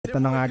Ito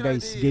na nga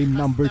guys, game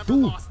number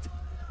 2.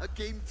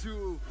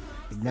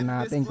 Tignan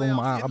natin kung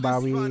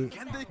makakabawi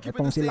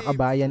itong sila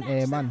Kabayan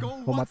Eman.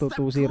 Kung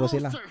matu-2-0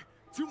 sila.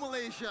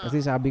 Kasi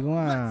sabi ko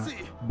nga,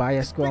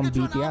 bias ko ang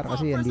BTR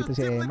kasi andito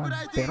si Eman.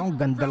 Pero ang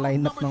ganda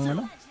lineup ng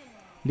ano,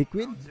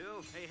 Liquid.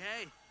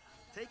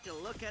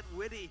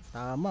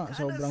 Tama,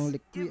 sobrang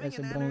liquid,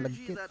 sobrang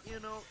lagkit.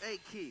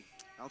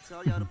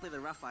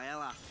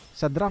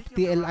 Sa draft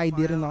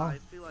TLID rin ako.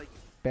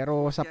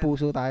 Pero sa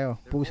puso tayo,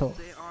 puso.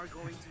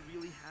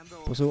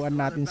 Pusuan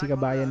natin si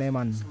Kabayan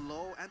Eman.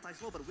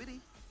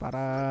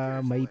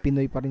 Para may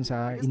Pinoy pa rin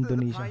sa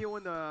Indonesia.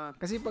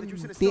 Kasi pag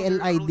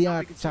TLID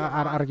at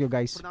saka RRQ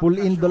guys, full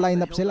Indo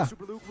lineup sila.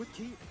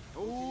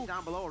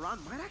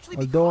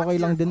 Although okay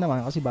lang din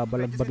naman kasi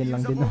babalagbagin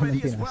lang din naman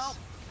ng Pinas.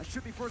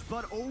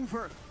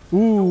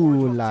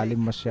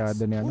 Lalim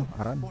masyado ni ano,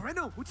 Aran.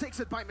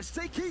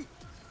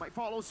 Might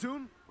follow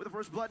soon with the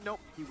first blood. No,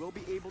 he will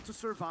be able to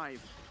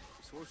survive.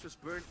 Resources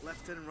burned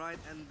left and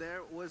right, and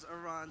there was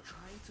Aran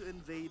trying to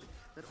invade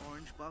that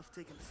orange buff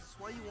taken. This is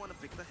why you want to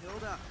pick the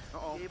Hilda.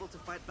 Be able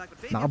to fight back.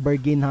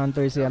 Naka-bargain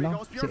hunter si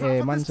ano, si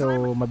Eman,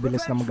 so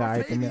mabilis na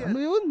mag-item niya. Ano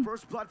yun?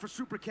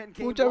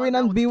 Pucha, win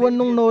ang B1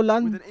 nung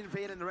Nolan.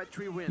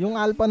 Yung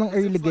alpha ng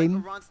early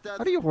game.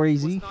 Are you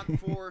crazy?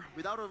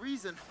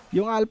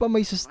 Yung alpha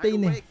may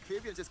sustain eh.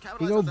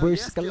 Ikaw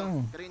burst ka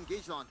lang.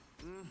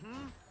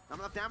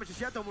 Not enough damage just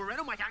yet though.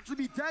 Moreno might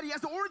actually be dead. He has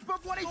the orange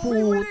buff. What a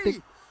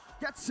Winnie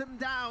gets him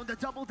down. The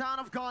double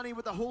down of Ghani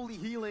with the holy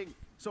healing.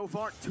 So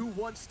far,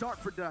 2-1 start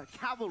for the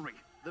cavalry.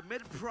 The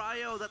mid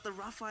prio that the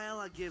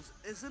Rafaela gives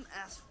isn't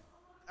as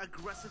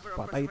aggressive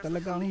or patay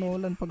talaga ang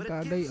Nolan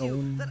pagkaday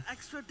own. That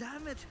extra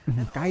damage.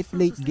 Kahit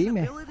late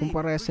game eh, kung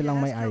pares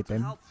silang may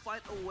item.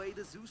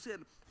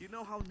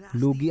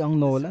 Lugi ang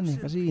Nolan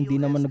eh, kasi hindi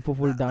naman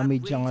nagpo-full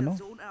damage ang ano,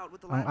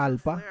 ang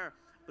alpha.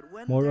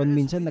 More on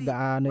minsan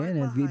nag-aano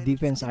yan,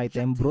 defense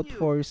item, brute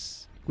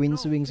force, queen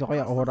swings o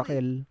kaya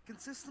oracle.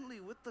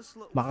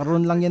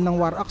 Makaroon lang yan ng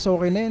war axe,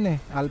 okay na yan eh,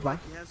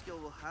 alpha.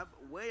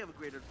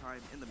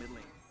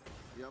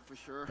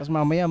 Tapos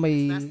mamaya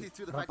may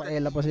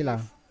Rafaela pa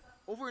sila.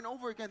 Over and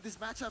over again, this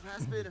matchup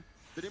has been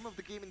the name of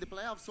the game in the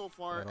playoffs so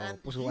far. Pero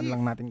pusuan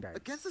lang natin guys.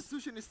 Against the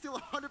Sushin is still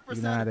 100%.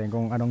 Tignan natin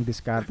kung anong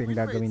discarding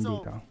gagawin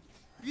dito.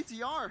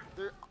 BTR,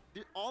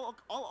 all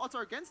odds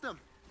are against them.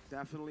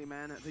 Definitely,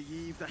 man. The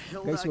Eve, the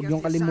Hilda. Guys, huwag yung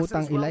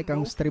kalimutang i-like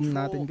ang stream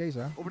natin, guys,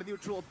 ha. Over the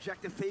neutral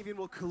objective, Fabian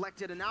will collect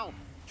it, and now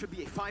should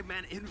be a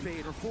 5-man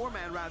invade or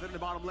 4-man rather in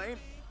the bottom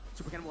lane.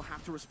 Supercan will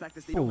have to respect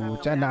this.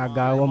 Pucha,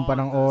 nagawan pa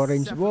ng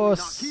orange,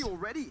 boss.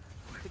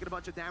 Taking a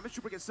bunch of damage.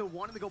 Supercan still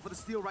wanting to go for the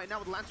steal right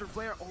now with Lantern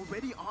Flare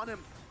already on him.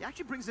 He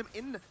actually brings him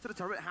in to the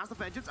turret. Has the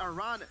vengeance.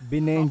 Aran.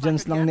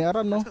 Binengeance lang ni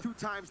Aran, no? 2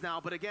 times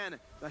now, but again,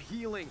 the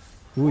healing.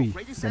 Uy,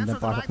 ganda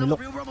pasok ni Lok.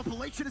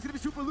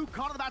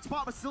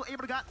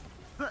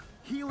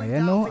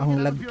 Ayan no, ang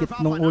lagkit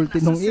nung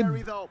ulti nung Ib.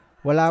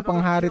 Wala pang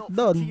harit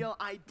doon.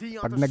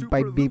 Pag nag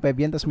 5v5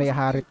 yan, tapos may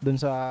harit doon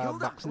sa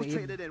box ni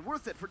Ib.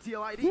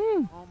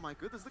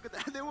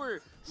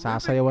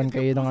 Sasayawan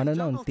kayo ng ano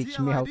noon. Teach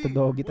me how to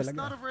doggy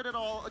talaga.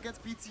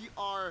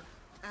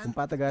 Kung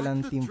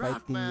patagalan team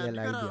fight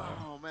TLID.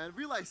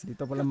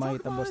 Dito pala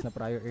makita boss na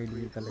prior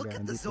early talaga.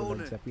 Dito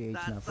lang sa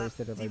PH na first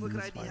to revive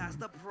minutes pa.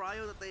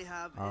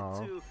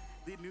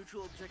 The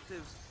neutral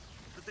objectives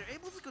that they're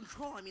able to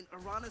control. I mean,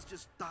 Aran is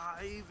just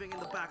diving in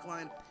the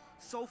backline.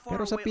 So far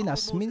pero sa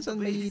Pinas, minsan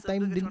may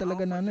time din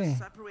talaga na ano eh.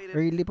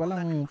 Early pa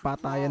lang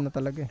patayan na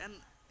talaga eh.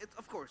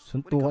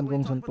 Suntukan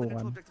kung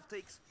suntukan.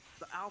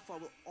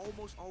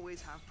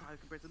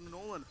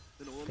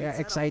 Kaya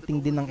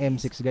exciting din ng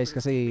M6 guys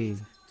kasi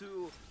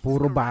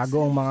puro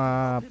bago ang mga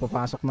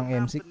papasok ng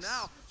M6.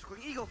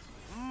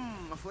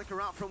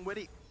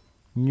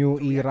 New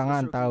era nga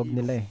ang tawag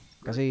nila eh.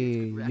 Kasi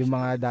yung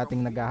mga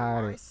dating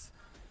nag-ahari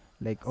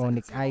like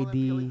Onyx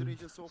ID,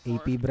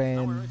 AP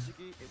Bren,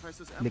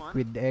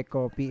 Liquid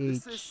Echo,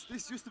 PH,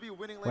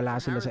 wala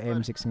sila sa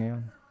M6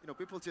 ngayon.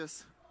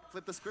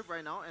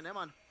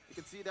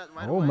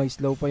 Oh, may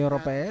slow pa yung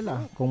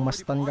Rafaela. Kung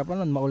mastan ka pa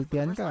nun,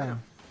 maultihan ka.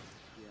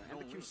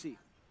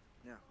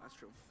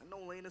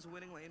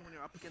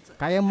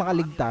 Kayang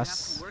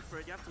makaligtas.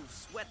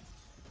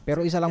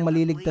 Pero isa lang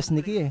maliligtas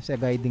ni Ki eh, sa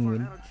guiding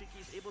win.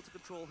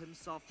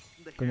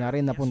 Kunyari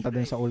napunta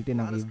dun sa ulti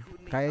ng Eve.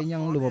 Kaya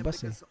niyang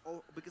lumabas eh.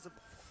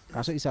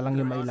 Kaso isa lang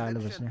yung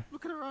mailalabas niya.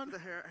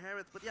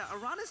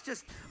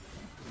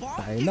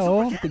 Tayo na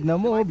oh.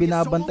 Tignan mo oh.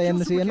 Binabantayan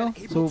na si ano.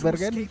 Super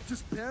Ken.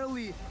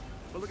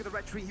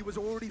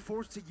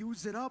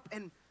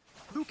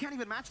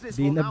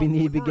 Di na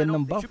binibigyan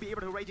ng buff.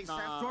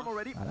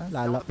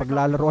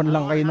 Paglalaroan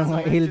lang kayo ng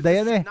Hilda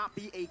yan eh.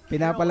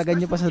 Pinapalagan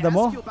nyo pa sa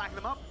damo.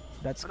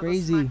 That's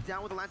crazy.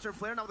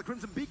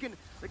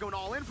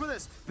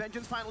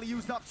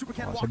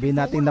 Oh, sabihin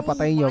natin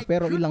napatay nyo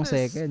pero ilang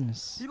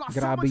seconds.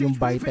 Grabe yung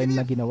buy time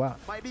na ginawa.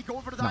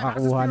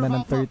 Nakakuha na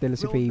ng turtle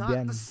si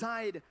Fabian.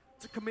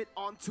 To commit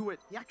onto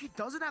it. He actually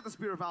doesn't have the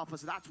Spear of Alpha,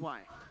 so that's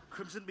why.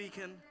 Crimson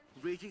Beacon,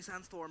 Raging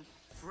Sandstorm,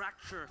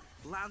 Fracture,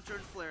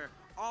 Lantern Flare,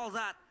 all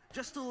that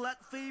just to let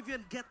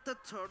Fabian get the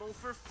turtle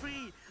for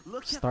free.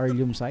 Look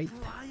Starlium at the sight.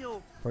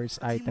 prio. First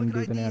The item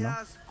Team Liquid dito na ID yan, no?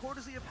 has,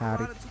 courtesy of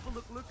Harit. Iran and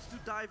Superlook looks to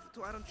dive to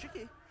Iron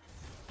Chicky.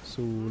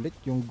 Sulit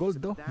yung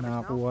gold, oh. Damage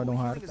Nakakuha now. nung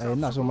Healing Harit. is Ayun out.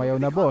 na, Superlook sumayaw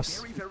na, getting boss.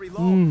 very, very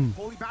low.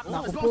 Holy Battle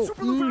Naku as po. well.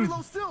 Superlook very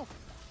low still.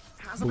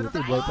 Has a bit of Buti,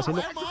 that. buhay pa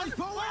sila.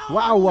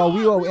 Wow, Wow, wow,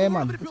 wow,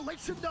 Eman.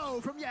 manipulation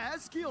though from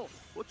Skill.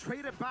 We'll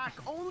trade it back.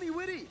 Only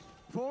Witty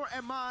for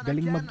Eman.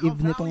 Galing Again, mag-eve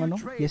a nitong value ano,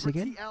 trade yes for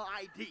again.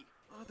 TLID.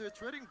 Oh, they're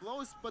trading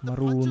blows, but the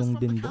Marunong punches from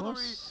din, the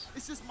cavalry boss.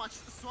 is just much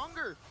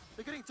stronger.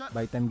 They're getting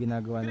By time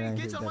ginagawa Getting nila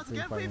engaged yung once that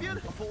again, free Fabian.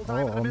 fire. Full Oo, dive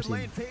in the mid Omsin.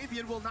 lane.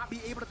 Fabian will not be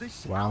able to dish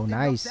Wow, out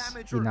nice. enough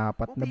damage or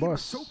Pinapat won't na, be able to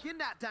boss. soak in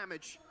that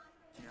damage.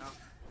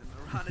 Yeah, and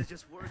Iran is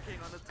just working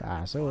on the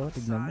Kaso,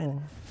 tignan mo.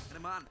 And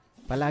Eman,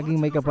 Palaging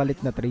may kapalit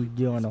na trade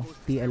yung ano,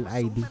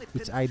 TLID.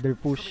 It's either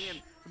push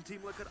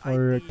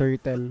or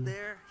turtle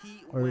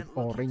or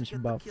orange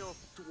buff.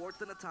 Towards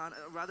the Natan,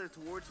 rather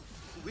towards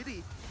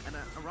Witty and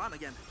Iran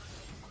again.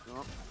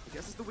 Well, I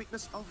guess it's the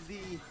weakness of the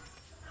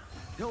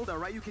Hilda,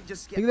 right? You can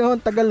just get Tignan mo,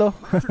 ang tagal, oh.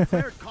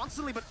 flared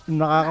constantly, but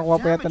Nakakakuha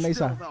pa yata na damage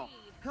isa. still, though.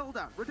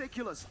 Hilda,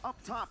 ridiculous. Up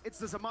top, it's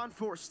the Zaman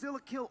Force. Still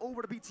a kill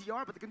over the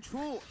BTR, but the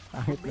control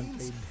Pangit ng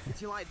remains trade. in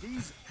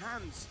TLID's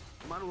hands.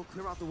 Zaman will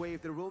clear out the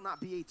wave. There will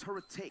not be a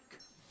turret take.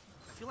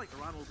 I feel like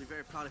Iran will be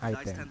very proud if he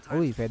dies 10 Item. times.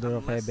 Uy, Fedor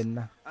of unless, Heaven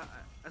na.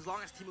 As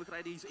long as Team Liquid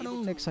ID is Anong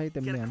able next to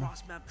item get niya, a no?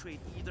 cross-map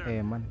trade, either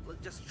Eman.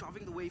 just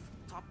shoving the wave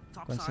top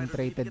Concentrated side or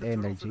maybe get a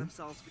turtle energy. for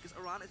themselves, because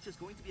Iran is just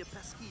going to be a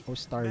pesky O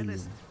Starlium.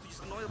 menace to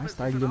just annoy the Ah, players of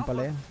Starlium Alpha.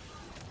 pala yan.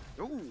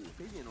 Oh,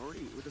 Fabian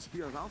already with the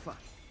Spear of Alpha.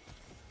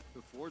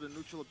 before the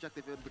neutral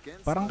objective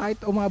begins. Parang kahit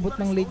umabot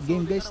ng late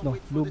game, guys, no?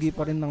 Lugi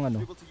pa rin ng ano,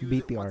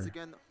 BTR.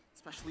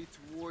 Especially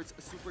towards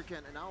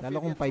Supercan, and now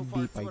Lalo kung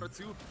Fabian 5v5. so far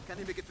 2 can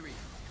he make it 3?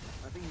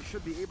 I think he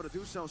should be able to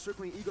do so.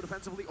 Certainly Ego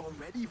defensively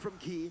already from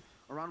Key.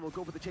 Iran will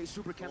go for the chase.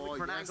 Super Ken looking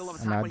for an angle of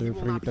attack, but he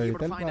will not be able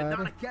to find it.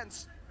 Not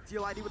against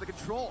TLID with the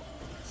control.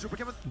 Super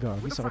Ken with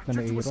the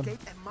fracture to escape.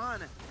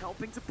 Eman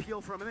helping to peel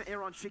from him.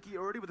 Aaron Chicky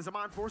already with the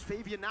Zaman Force.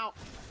 Fabian now.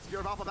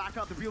 Spear of Alpha back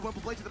up. The real one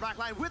will play to the back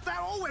line with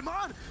that. Oh,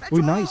 Eman! Uy,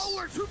 nice.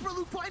 Super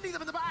Luke finding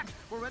them in the back.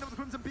 We're right over the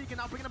Crimson Beacon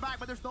now, bringing them back,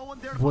 but there's no one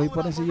there to Buhay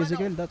follow pa rin it up. si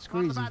Ezekiel, that's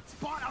crazy.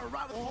 Spot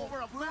around the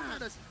over of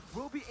Madness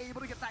will be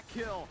able to get that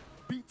kill.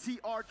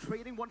 BTR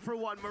trading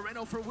 1-for-1.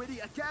 Moreno for Witty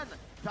again.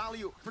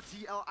 Value for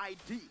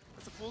TLID.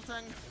 That's a full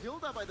tank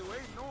Hilda, by the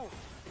way. No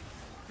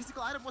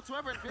physical item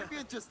whatsoever, and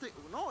Fabian just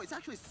no, it's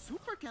actually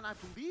Supercan, I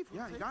believe.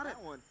 Yeah, he got it.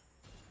 One.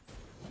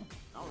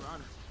 Now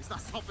run. He's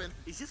not stopping.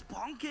 He's just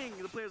bonking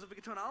the players of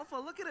Bigatron Alpha.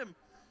 Look at him.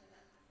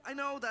 I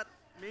know that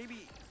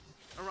maybe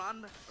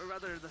Iran, or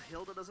rather the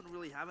Hilda, doesn't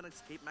really have an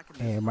escape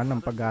mechanism. Man, ang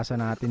pag-asa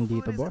natin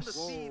dito, boss.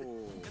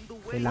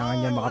 Kailangan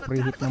niya Whoa.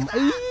 maka-preheat ng...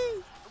 Ay!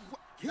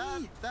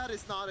 That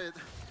is not it.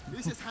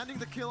 He's just handing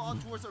the kill on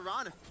towards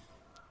Iran.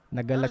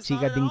 Nagalat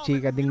chika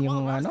ding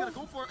yung ano,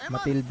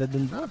 Matilda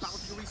dun,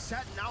 boss.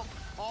 Now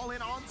all in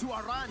onto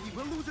Iran. He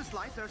will lose his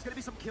life. There's going to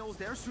be some kills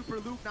there. Super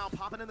Luke now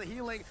popping in the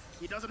healing.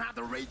 He doesn't have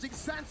the raging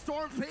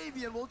sandstorm.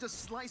 Fabian will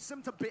just slice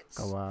him to bits.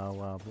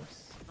 Kawawa, boss.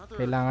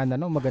 Kailangan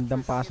ano,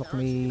 magandang pasok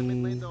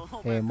ni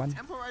Eman.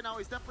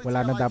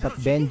 Wala na dapat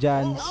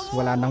vengeance,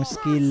 wala nang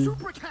skill.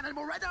 Super Cannon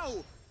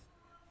Moreno.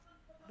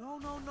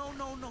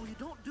 No, you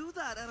don't do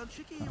that. Aaron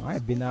Chicky. Ay,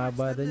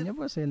 binabada niya,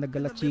 boss.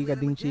 Nagalat chika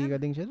ding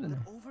siya dun.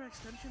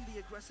 Overextension, the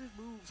aggressive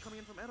moves coming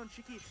in from Aaron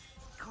Chicky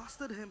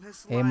costed him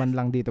his life. Eman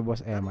lang dito,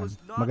 boss. Eman.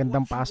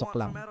 Magandang pasok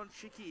lang.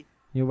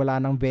 Yung wala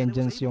nang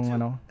vengeance yung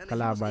ano,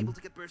 kalaban.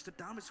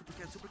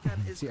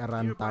 Si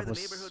Aran, tapos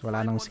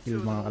wala nang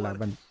skill mga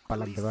kalaban.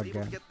 Paladrag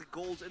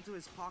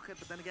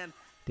yan.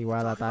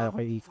 Tiwala tayo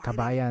kay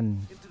Kabayan.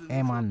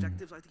 Eman. I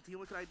think Team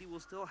Liquid ID will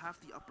still have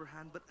the upper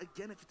hand, but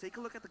again, if you take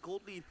a look at the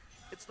gold lead,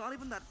 it's not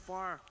even that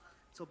far.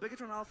 So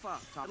Bigatron Alpha,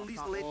 at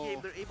least the late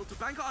game, they're able to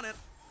bank on it.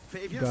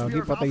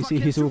 Gagi, patay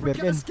si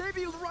Supercan.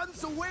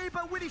 Runs away,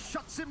 but Witty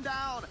shuts him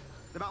down.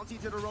 The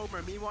bounty to the roamer.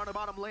 Meanwhile, the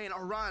bottom lane,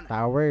 a run.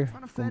 Tower,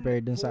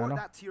 compared dun sa ano,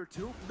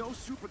 No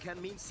Supercan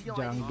means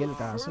jungle,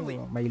 kaso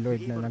may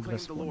Lord na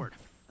nag-respawn.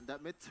 And that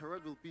mid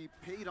turret will be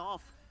paid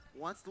off.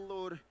 Once the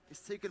load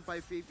is taken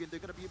by Fabian, they're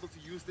going to be able to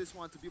use this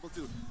one to be able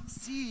to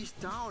siege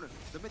down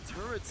the mid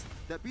turrets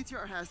that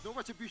BTR has. No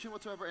retribution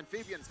whatsoever, and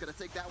Fabian's going to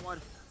take that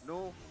one.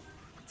 No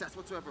contest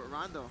whatsoever.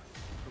 Rondo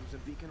comes in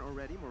Beacon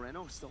already.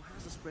 Moreno still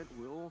has a sprint.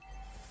 Will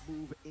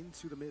move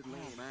into the mid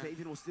lane.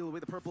 Fabian will steal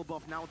away the purple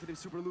buff now into the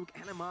Super Luke.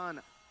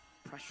 Eman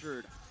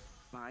pressured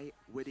by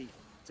Witty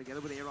together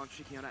with Aaron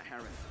Chicky on that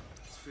Heron.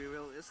 It's free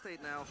real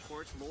estate now. Of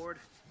course, Lord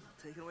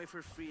taken away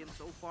for free, and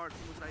so far Team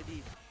Liquid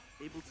ID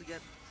able to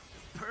get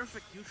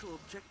perfect neutral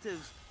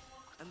objectives,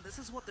 and this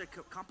is what their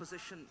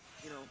composition,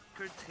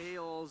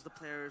 curtails the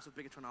players of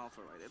Bigatron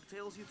Alpha, right? It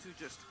tails you to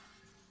just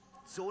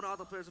zone out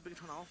the players of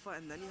Bigatron Alpha,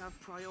 and then you have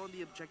prio on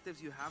the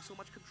objectives. You have so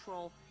much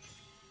control.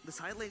 The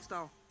side lanes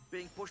now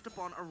being pushed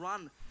upon a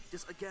run,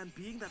 just again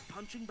being that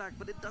punching bag,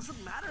 but it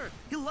doesn't matter.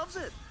 He loves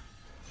it.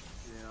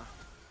 Yeah.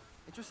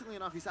 Interestingly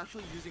enough, he's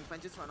actually using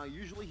Vengeance right now.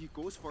 Usually he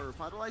goes for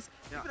Vitalize.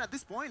 Yeah. Even at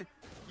this point,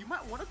 you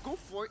might want to go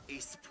for a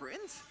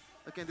sprint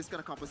again, this kind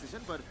of composition,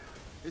 but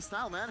his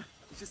style, man.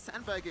 He's just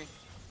sandbagging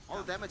all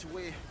the damage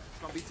away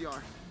from BTR.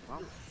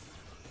 Wow.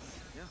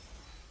 Yeah.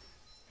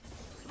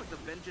 I feel like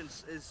the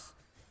vengeance is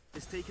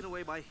taken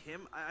away by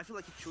him. I feel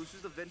like he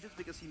chooses the vengeance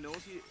because he knows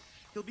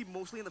he'll be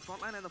mostly in the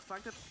front line, and the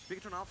fact that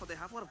Bigatron Alpha, they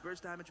have a lot of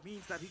burst damage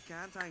means that he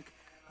can tank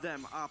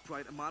them up,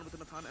 right? Aman with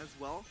the Matan as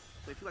well.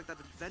 So I feel like that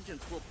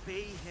vengeance will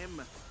pay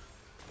him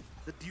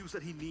the dues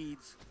that he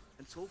needs.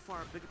 And so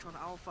far, Bigatron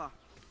Alpha,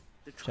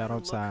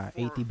 Shoutout sa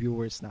 80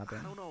 viewers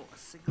natin.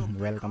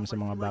 Welcome sa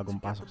mga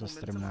bagong pasok sa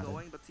stream natin.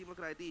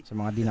 Sa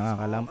mga di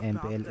nakakalam,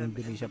 MPL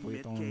Indonesia po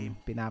itong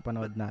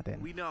pinapanood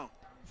natin.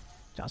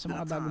 Tsaka sa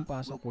mga bagong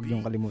pasok, huwag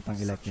niyong kalimutang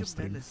i-like yung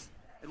stream.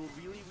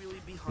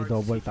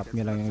 I-double tap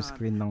nyo lang yung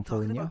screen ng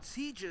phone nyo.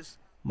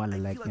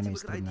 Malalike nyo na yung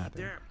stream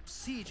natin.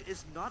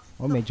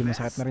 Oh, medyo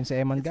masakit na rin si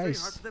Eman,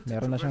 guys.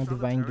 Meron na siyang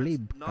Divine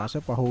Glaive.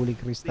 Kaso pa Holy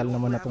Crystal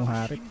naman na tong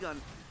Harit.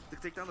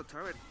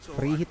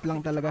 Free hit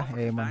lang talaga,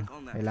 Eman.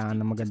 Kailangan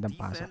ng magandang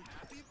pasok.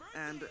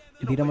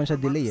 Hindi naman siya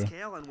delay eh.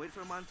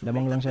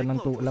 Lamang lang siya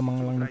ng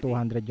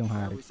 200 yung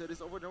Harit.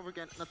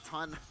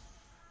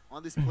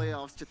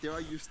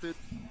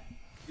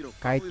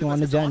 Kahit yung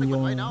ano dyan,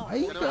 yung...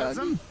 Ay,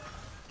 gagi!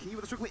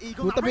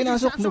 Puta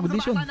pinasok, no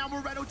condition.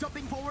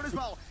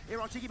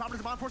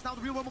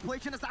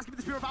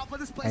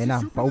 Ayun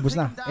na, paubos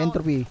na.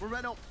 Entropy.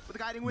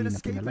 Hindi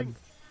na pinalag.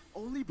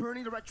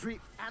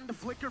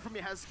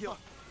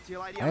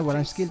 Ay,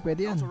 walang skill,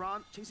 pwede yan.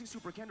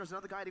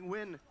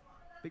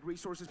 Big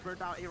resources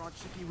burnt out. Aaron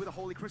Shiki with a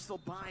Holy Crystal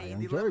by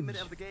Ayun, the 11th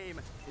minute of the game.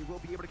 They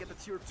will be able to get the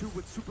tier 2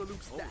 with Super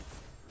Luke's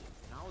death.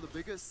 Now the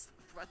biggest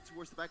threat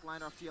towards the back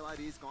line of TLID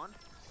is gone.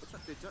 Looks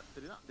like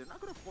they're not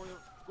going to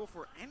go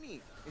for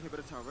any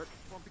inhibitor turret.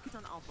 From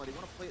Bigatron Alpha, they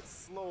want to play it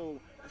slow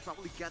and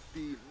probably get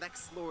the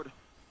next Lord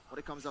when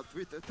it comes out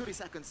 30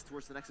 seconds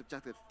towards the next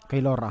objective.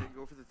 Kay Laura.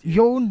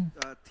 Yun!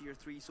 Tier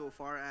 3 so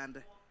far, and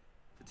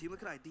the team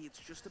look at ID, it's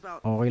just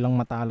about okay lang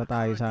matalo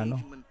tayo sa ano.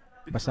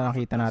 Basta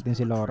nakita natin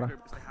si Laura.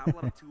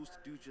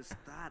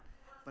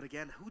 But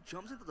again, who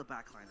jumps into the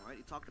backline, right?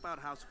 You talked about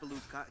how Super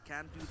Luke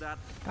can do that.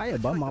 Kaya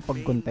ba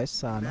makapag-contest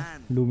sa ano,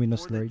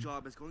 Luminous Lord?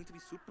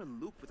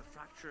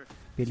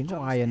 Feeling ko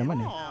kaya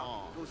naman eh.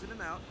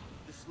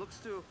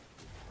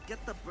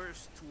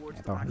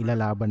 Ito,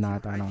 ilalaban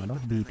nata ng ano,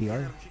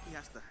 BTR.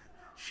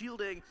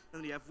 Shielding,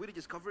 and you have Witty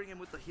just covering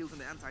him with the heals and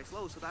the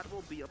anti-slow, so that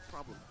will be a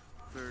problem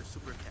for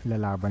Super Cat.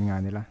 Ilalaban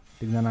nga nila.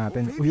 Tignan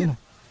natin. Uy, yun.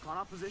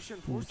 Caught off position,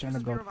 Pucha, forced to spear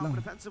nag-out lang.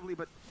 defensively,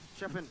 but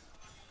Sheffin,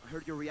 I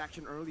heard your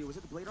reaction earlier. Was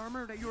it the blade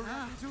armor that you were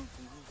reacting to?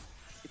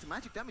 It's a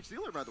magic damage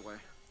dealer, by the way.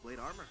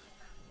 Blade armor.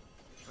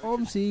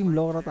 Sim,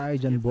 Laura tayo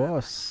dyan,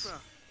 boss.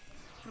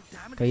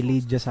 Kay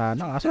Lydia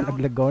sana, kaso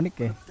naglagonic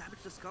eh. Damage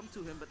just come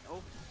to him, but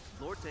oh,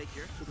 Lord take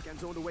here. Super can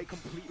zoned away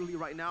completely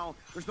right now.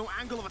 There's no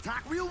angle of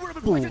attack. Real word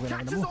of inflation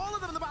catches all of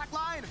them in the back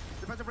line.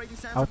 Defensive rating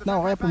stands out na,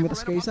 kaya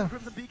pumitas kayo isa.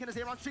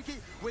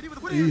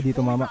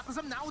 Dito mama.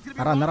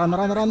 Aran.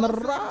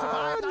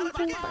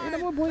 Puta, ina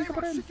mo, buhay ka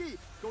pa rin.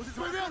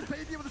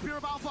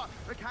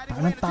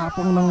 Anong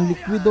tapong ng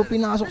Liquido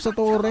pinasok sa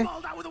torre?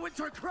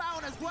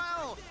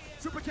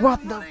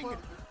 What the fuck?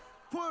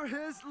 For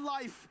his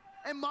life,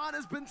 Eman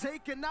has been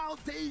taken. Now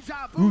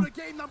Deja Vu to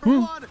game number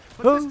 1.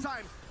 But this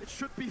time, it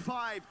should be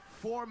 5.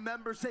 4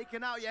 members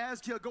taken out.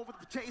 Yehezkiel go with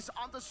the chase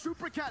on the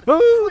Super Cat.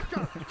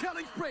 Flicker,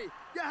 killing spree.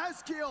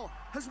 Yehezkiel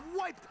has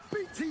wiped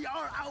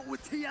BTR out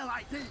with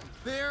TLID.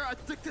 They're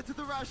addicted to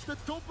the rush. The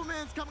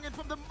dopamine's coming in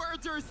from the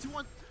mergers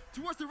towards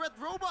the red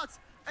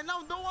robots. And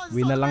now no one's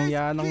win na lang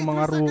yan ng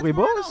mga rookie,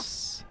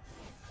 boss.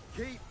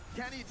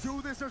 Can he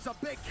do this? There's a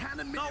big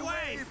cannon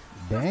wave.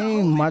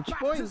 Dang, match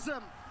point.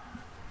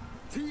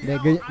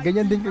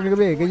 Ganyan din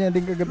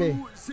kagabi.